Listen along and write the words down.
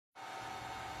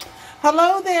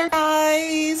Hello there,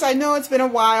 guys. I know it's been a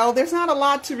while. There's not a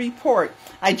lot to report.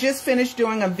 I just finished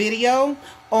doing a video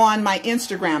on my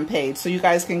Instagram page, so you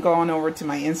guys can go on over to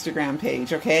my Instagram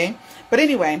page, okay? But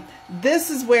anyway,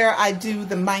 this is where I do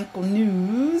the Michael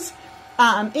news.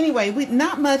 Anyway,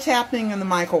 not much happening in the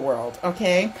Michael world,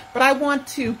 okay? But I want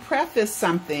to preface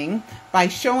something by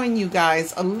showing you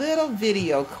guys a little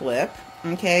video clip,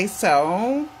 okay?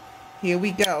 So here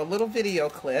we go, a little video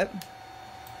clip.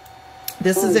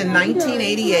 This is in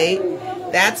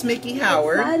 1988. That's Miki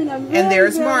Howard, and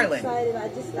there's Marlon.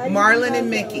 Marlon and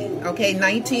Miki, okay,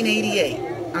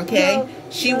 1988, okay?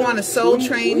 She won a Soul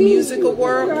Train Music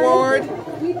Award,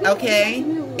 okay?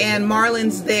 And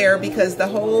Marlon's there because the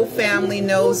whole family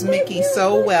knows Miki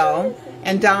so well.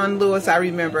 And Dawn Lewis, I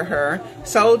remember her.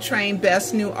 Soul Train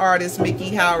Best New Artist,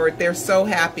 Miki Howard. They're so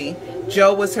happy.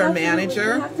 Joe was her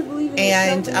manager,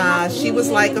 and she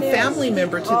was like a family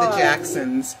member to the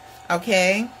Jacksons.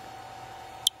 Okay,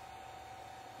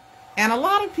 and a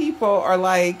lot of people are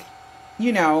like,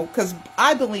 you know, because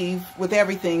I believe with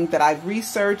everything that I've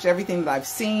researched, everything that I've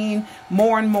seen,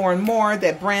 more and more and more,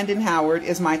 that Brandon Howard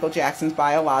is Michael Jackson's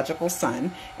biological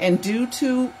son. And due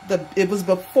to it was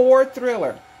before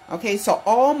Thriller. Okay, so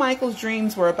all Michael's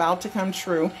dreams were about to come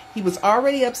true. He was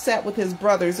already upset with his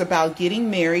brothers about getting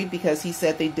married because he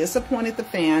said they disappointed the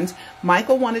fans.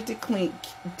 Michael wanted to cling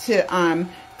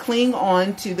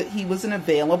on to that he was an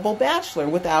available bachelor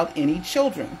without any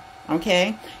children,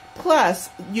 okay? Plus,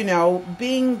 you know,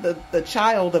 being the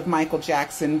child of Michael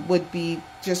Jackson would be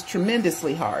just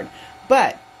tremendously hard.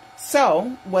 But,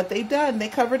 so, what they've done, they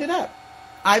covered it up.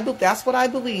 That's what I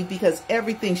believe, because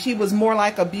everything, she was more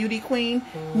like a beauty queen.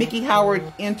 Miki Howard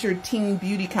entered teen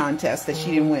beauty contest that she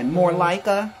didn't win. More like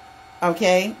a,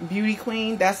 okay, beauty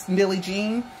queen, that's Billie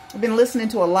Jean. I've been listening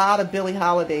to a lot of Billie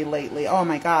Holiday lately. Oh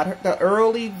my God, the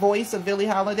early voice of Billie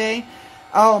Holiday.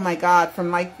 Oh my God,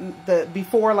 from like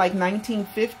before like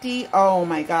 1950. Oh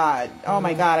my God,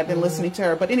 I've been listening to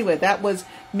her. But anyway, that was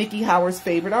Miki Howard's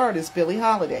favorite artist, Billie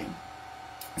Holiday.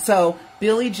 So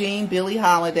Billie Jean, Billie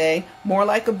Holiday, more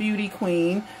like a beauty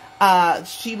queen.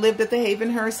 She lived at the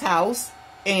Havenhurst house,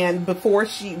 and before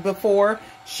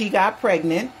she got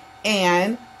pregnant,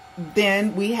 and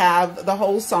then we have the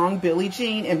whole song Billie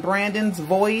Jean, and Brandon's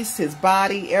voice, his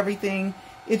body, everything,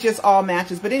 it just all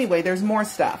matches. But anyway, there's more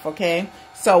stuff, okay?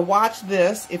 So watch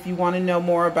this if you want to know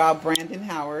more about Brandon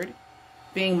Howard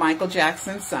being Michael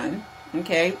Jackson's son,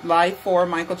 okay? Live for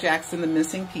Michael Jackson, The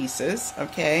Missing Pieces,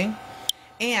 okay?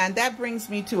 And that brings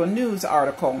me to a news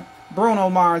article. Bruno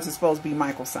Mars is supposed to be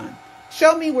Michael's son.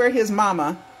 Show me where his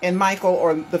mama and Michael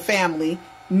or the family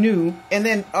knew. And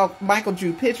then Michael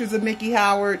drew pictures of Miki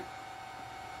Howard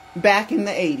back in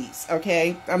the 80s,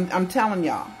 okay? I'm telling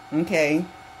y'all, okay?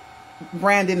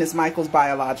 Brandon is Michael's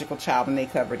biological child, and they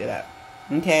covered it up,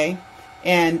 okay?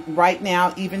 And right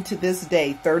now, even to this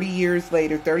day, 30 years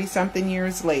later, 30-something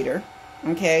years later,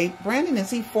 okay? Brandon, is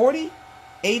he 40?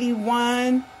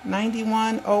 81,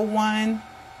 91, 01.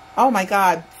 Oh my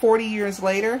God, 40 years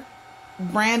later,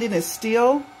 Brandon is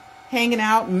still hanging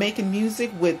out and making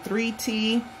music with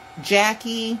 3T,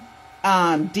 Jackie,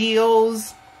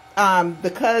 Deals,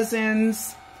 the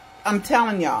Cousins. I'm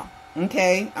telling y'all,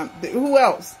 okay? Who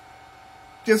else?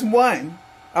 Just one.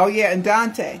 Oh yeah, and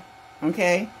Dante,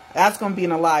 okay? That's going to be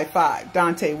in a live 5.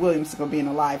 Dante Williams is going to be in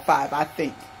a live 5, I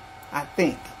think,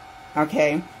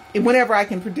 okay? Whenever I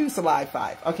can produce a live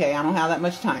 5. Okay, I don't have that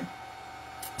much time.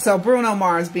 So Bruno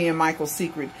Mars being Michael's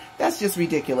secret, that's just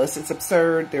ridiculous. It's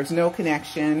absurd. There's no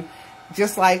connection.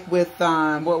 Just like with,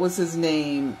 what was his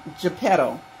name?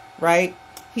 Geppetto, right?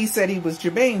 He said he was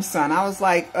Jermaine's son. I was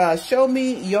like, show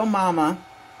me your mama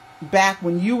back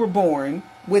when you were born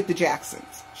with the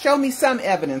Jacksons. Show me some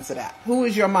evidence of that. Who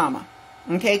is your mama?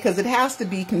 Okay, because it has to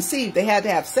be conceived. They had to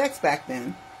have sex back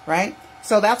then, right?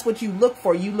 So that's what you look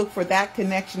for. You look for that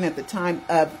connection at the time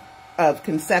of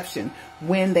conception,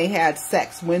 when they had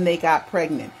sex, when they got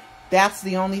pregnant. That's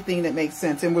the only thing that makes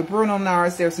sense. And with Bruno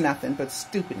Mars, there's nothing but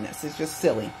stupidness. It's just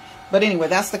silly. But anyway,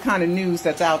 that's the kind of news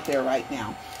that's out there right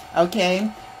now.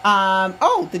 Okay.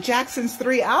 Oh, the Jacksons'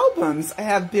 3 albums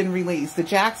have been released. The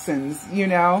Jacksons, you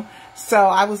know. So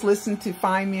I was listening to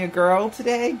Find Me a Girl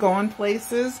today, Going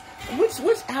Places.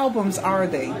 Which albums are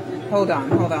they? Hold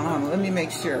on. Let me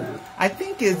make sure. I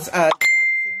think it's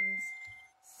Jackson's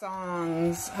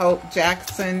songs,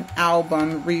 Jackson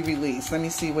album re-release. Let me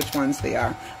see which ones they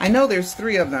are. I know there's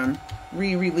 3 of them.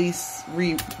 Re-release,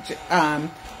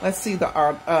 let's see the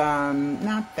art.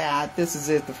 Not that. This is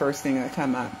it. The first thing that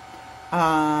come up.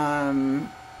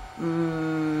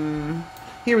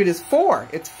 Here it is. 4.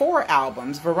 It's 4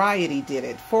 albums. Variety did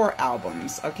it. 4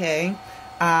 albums. Okay.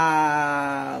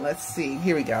 Let's let's see.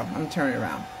 Here we go. I'm turning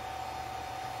around.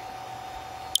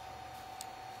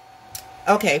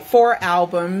 Okay, 4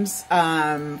 albums.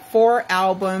 4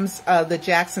 albums of the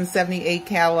Jackson 78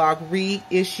 catalog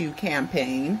reissue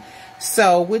campaign.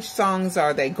 So which songs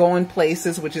are they? Going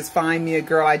Places, which is Find Me a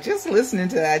Girl. I just listened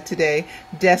to that today.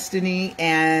 Destiny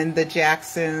and the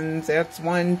Jacksons. That's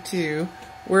 1, 2.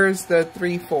 Where's the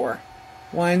 3, 4?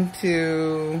 1,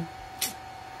 2.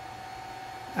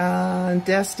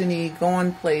 Destiny,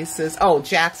 Going Places. Oh,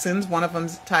 Jacksons. One of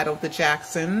them's titled The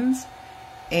Jacksons.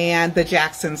 And The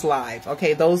Jacksons Live.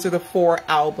 Okay, those are the 4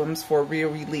 albums for real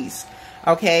release.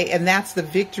 Okay, and that's the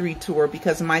Victory Tour,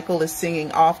 because Michael is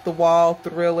singing Off the Wall,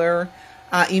 Thriller.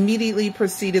 Immediately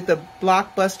preceded the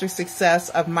blockbuster success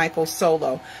of Michael's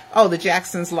solo. Oh, The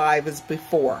Jacksons Live is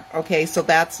before. Okay, so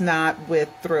that's not with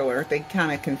Thriller. They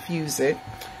kind of confuse it.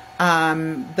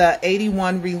 The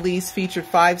 81 release featured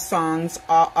 5 songs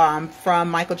from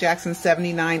Michael Jackson's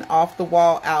 79 Off the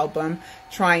Wall album,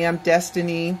 Triumph,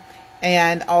 Destiny,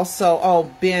 and also, oh,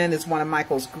 Ben is one of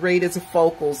Michael's greatest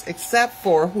vocals, except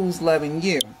for Who's Loving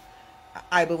You.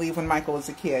 I believe when Michael was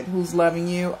a kid. Who's Loving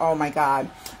You? Oh my God.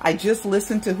 I just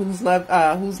listened to Who's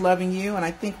Loving You, and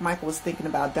I think Michael was thinking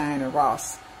about Diana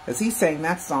Ross, because he sang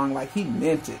that song like he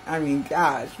meant it. I mean,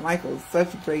 gosh, Michael is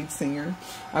such a great singer.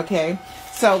 Okay,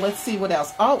 so let's see what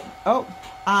else. Oh,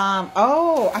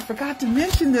 I forgot to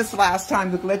mention this last time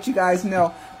to let you guys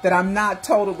know that I'm not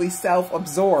totally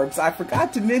self-absorbed. I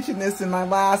forgot to mention this in my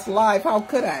last live. How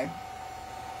could I?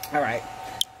 All right.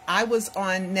 I was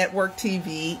on network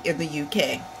TV in the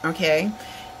UK. Okay.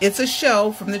 It's a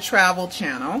show from the Travel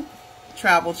Channel.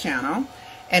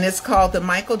 And it's called The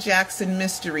Michael Jackson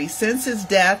Mystery. Since his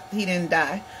death, he didn't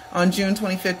die, on June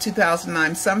 25,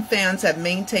 2009, some fans have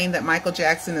maintained that Michael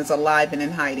Jackson is alive and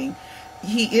in hiding.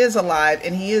 He is alive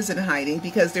and he is in hiding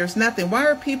because there's nothing. Why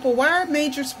are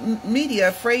major media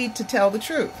afraid to tell the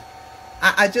truth?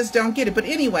 I just don't get it. But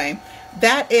anyway,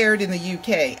 that aired in the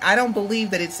UK. I don't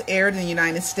believe that it's aired in the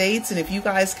United States. And if you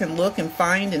guys can look and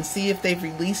find and see if they've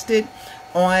released it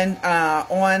on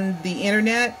the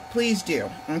internet, please do.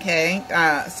 Okay,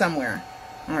 somewhere.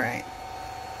 All right.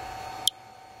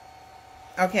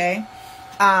 Okay.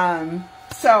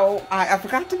 So I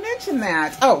forgot to mention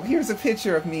that. Oh, here's a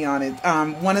picture of me on it.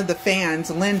 One of the fans,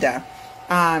 Linda,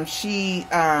 she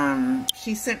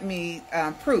sent me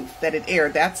proof that it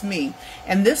aired. That's me.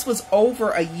 And this was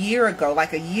over a year ago,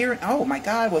 like a year. Oh my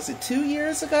God, was it 2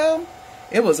 years ago?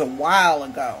 It was a while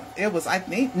ago. It was, I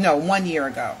think, no, 1 year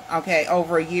ago. Okay,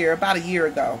 over a year, about a year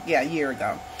ago. Yeah, a year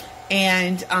ago.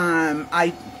 And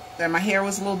my hair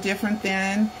was a little different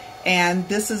then. And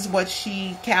this is what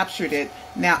she captured it.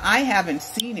 Now, I haven't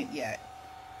seen it yet.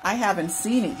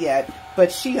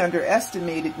 But she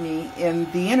underestimated me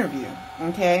in the interview,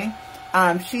 okay?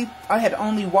 I had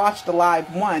only watched a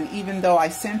live 1, even though I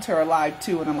sent her a live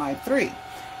 2 and a live 3,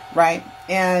 right?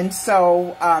 And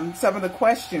so some of the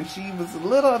questions, she was a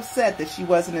little upset that she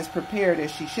wasn't as prepared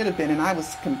as she should have been, and I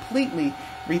was completely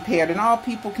prepared. And all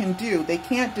people can do, they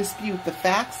can't dispute the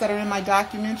facts that are in my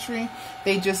documentary.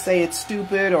 They just say it's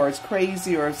stupid or it's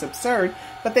crazy or it's absurd,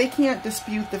 but they can't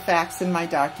dispute the facts in my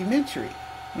documentary.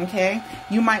 Okay,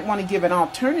 you might want to give an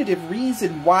alternative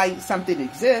reason why something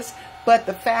exists, but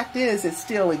the fact is it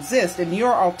still exists, and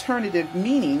your alternative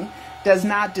meaning does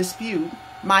not dispute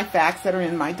my facts that are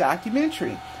in my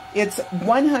documentary. It's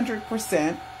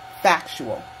 100%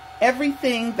 factual.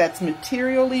 Everything that's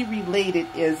materially related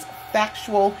is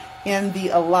factual in the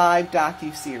Alive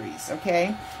docuseries,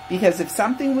 okay? Because if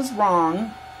something was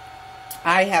wrong,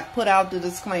 I have put out the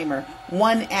disclaimer,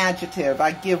 1 adjective.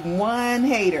 I give 1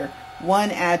 hater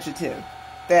 1 adjective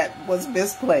that was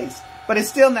misplaced. But it's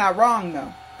still not wrong,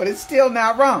 though. It's still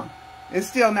not wrong.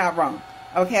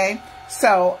 Okay?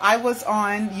 So, I was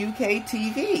on UK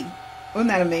TV. Wasn't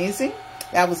that amazing?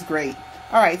 That was great.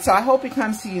 All right, so I hope it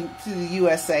comes to the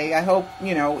USA. I hope,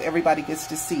 you know, everybody gets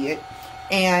to see it.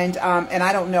 And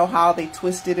I don't know how they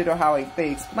twisted it or how they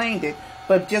explained it,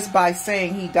 but just by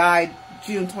saying he died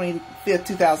June 25th,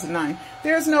 2009,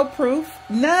 there's no proof.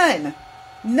 None.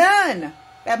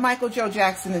 That Michael Joe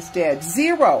Jackson is dead.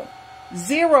 Zero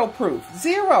proof.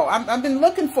 Zero. I've been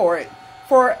looking for it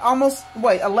for almost,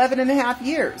 11 and a half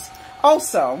years.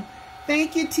 Also,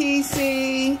 thank you,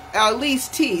 TC. At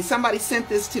least T. Somebody sent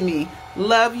this to me.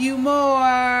 Love you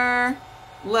more.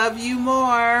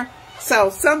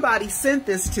 So somebody sent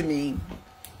this to me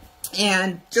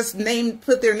and just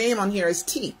put their name on here as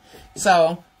T.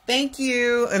 So thank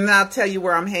you. And I'll tell you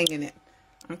where I'm hanging it.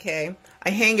 Okay. I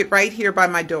hang it right here by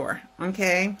my door,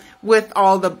 okay, with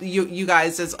all the you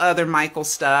guys' other Michael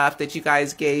stuff that you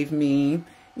guys gave me,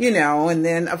 you know, and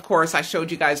then, of course, I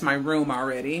showed you guys my room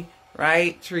already,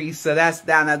 Right, Teresa? That's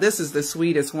down. Now, this is the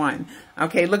sweetest one.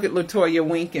 Okay, look at LaToya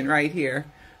winking right here.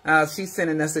 She's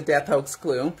sending us a Death Hoax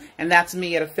clue. And that's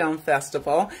me at a film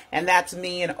festival. And that's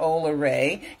me and Ola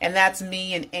Ray. And that's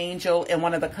me and Angel and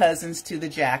one of the cousins to the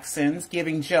Jacksons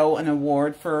giving Joe an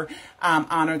award for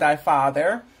Honor Thy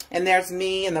Father. And there's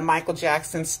me and the Michael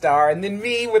Jackson star. And then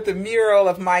me with the mural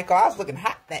of Michael. I was looking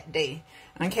hot that day.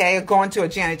 Okay, going to a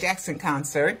Janet Jackson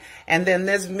concert. And then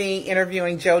there's me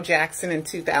interviewing Joe Jackson in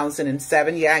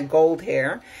 2007. Yeah, gold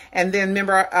hair. And then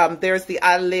remember, there's the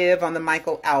I Live on the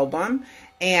Michael album.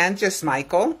 And just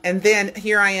Michael. And then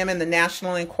here I am in the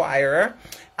National Enquirer.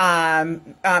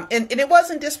 And it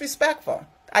wasn't disrespectful.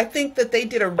 I think that they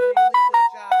did a really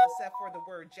good job, except for the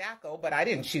word Jacko, but I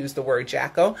didn't choose the word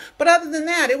Jacko. But other than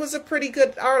that, it was a pretty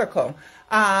good article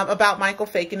about Michael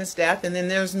faking his death. And then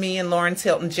there's me and Lawrence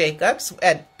Hilton Jacobs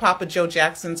at Papa Joe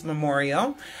Jackson's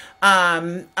memorial.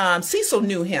 Cecil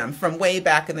knew him from way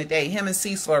back in the day. Him and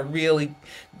Cecil are really,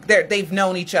 they've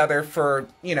known each other for,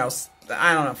 you know,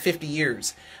 I don't know, 50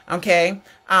 years. Okay.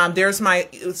 There's my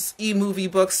e-movie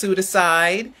book,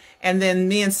 Pseudocide. And then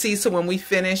me and Cecil, when we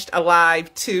finished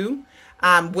Alive 2,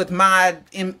 with my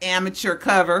amateur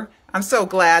cover. I'm so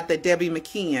glad that Debbie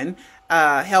McKeon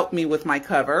helped me with my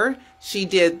cover. She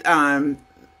did,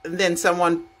 then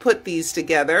someone put these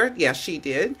together. Yeah, she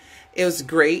did. It was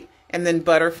great. And then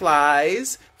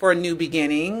Butterflies for a New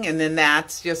Beginning. And then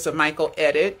that's just a Michael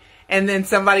edit. And then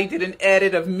somebody did an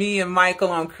edit of me and Michael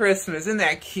on Christmas. Isn't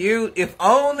that cute? If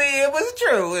only it was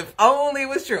true. If only it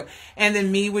was true. And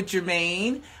then me with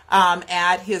Jermaine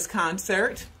at his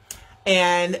concert.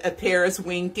 And Paris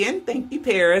winking. Thank you,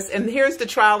 Paris. And here's the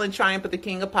Trial and Triumph of the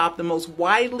King of Pop, the most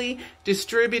widely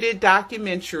distributed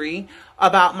documentary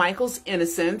about Michael's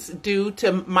innocence due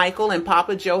to Michael and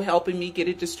Papa Joe helping me get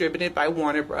it distributed by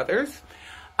Warner Brothers.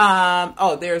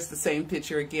 Oh, there's the same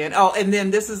picture again. Oh, and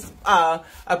then this is a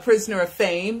prisoner of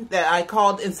fame that I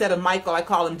called, instead of Michael, I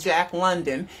call him Jack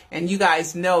London. And you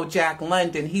guys know Jack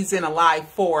London. He's in Alive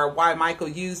 4, why Michael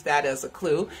used that as a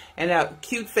clue. And a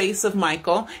cute face of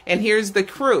Michael. And here's the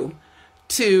crew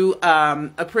to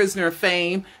a prisoner of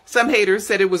fame. Some haters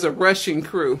said it was a Russian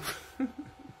crew.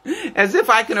 As if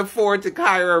I can afford to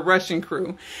hire a Russian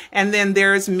crew. And then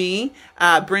there's me,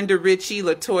 Brenda Ritchie,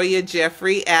 LaToya,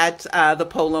 Jeffrey at the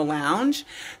Polo Lounge.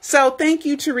 So thank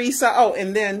you, Teresa. Oh,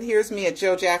 and then here's me at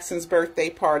Joe Jackson's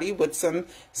birthday party with some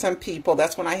people.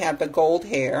 That's when I had the gold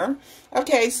hair.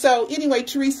 Okay, so anyway,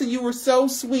 Teresa, you were so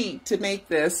sweet to make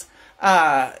this,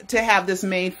 to have this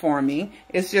made for me.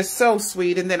 It's just so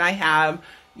sweet. And then I have,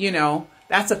 you know,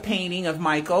 that's a painting of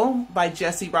Michael by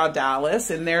Jesse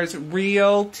Raudalis. And there's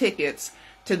real tickets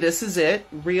to This Is It.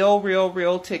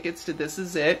 Real tickets to This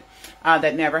Is It.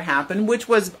 That never happened, which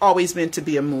was always meant to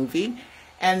be a movie.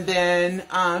 And then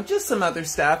just some other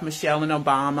stuff. Michelle and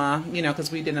Obama, you know,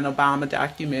 because we did an Obama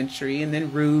documentary. And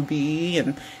then Ruby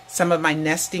and some of my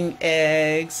nesting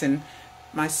eggs. And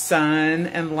my son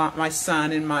and my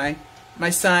son and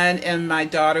my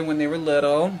daughter when they were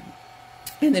little.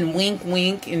 And then Wink,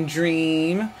 Wink, and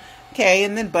Dream. Okay,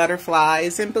 and then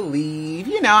Butterflies and Believe.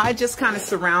 You know, I just kind of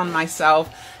surround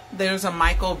myself. There's a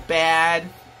Michael Bad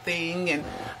thing.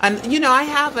 And you know, I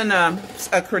have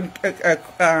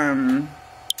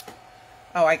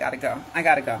oh, I gotta go.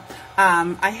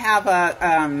 I have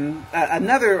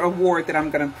another award that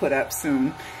I'm going to put up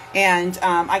soon. And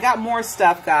I got more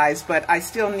stuff, guys, but I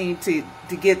still need to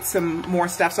get some more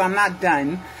stuff, so I'm not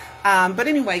done. But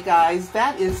anyway, guys,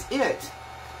 that is it.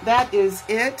 That is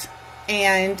it.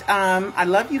 And I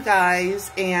love you guys,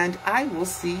 and I will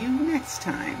see you next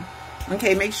time.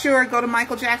 Okay, make sure go to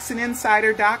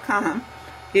michaeljacksoninsider.com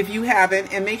if you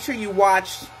haven't, and make sure you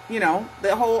watch, you know,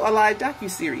 the whole Alive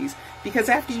docuseries, because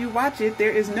after you watch it, there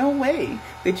is no way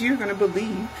that you're going to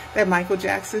believe that Michael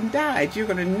Jackson died. You're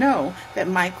going to know that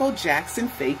Michael Jackson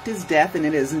faked his death, and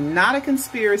it is not a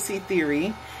conspiracy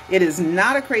theory. It is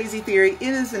not a crazy theory. It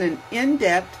is an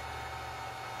in-depth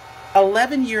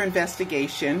 11-year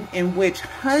investigation in which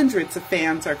hundreds of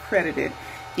fans are credited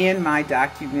in my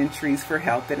documentaries for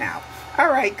helping out. All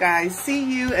right, guys. See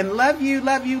you and love you,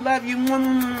 love you, love you.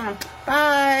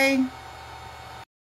 Bye.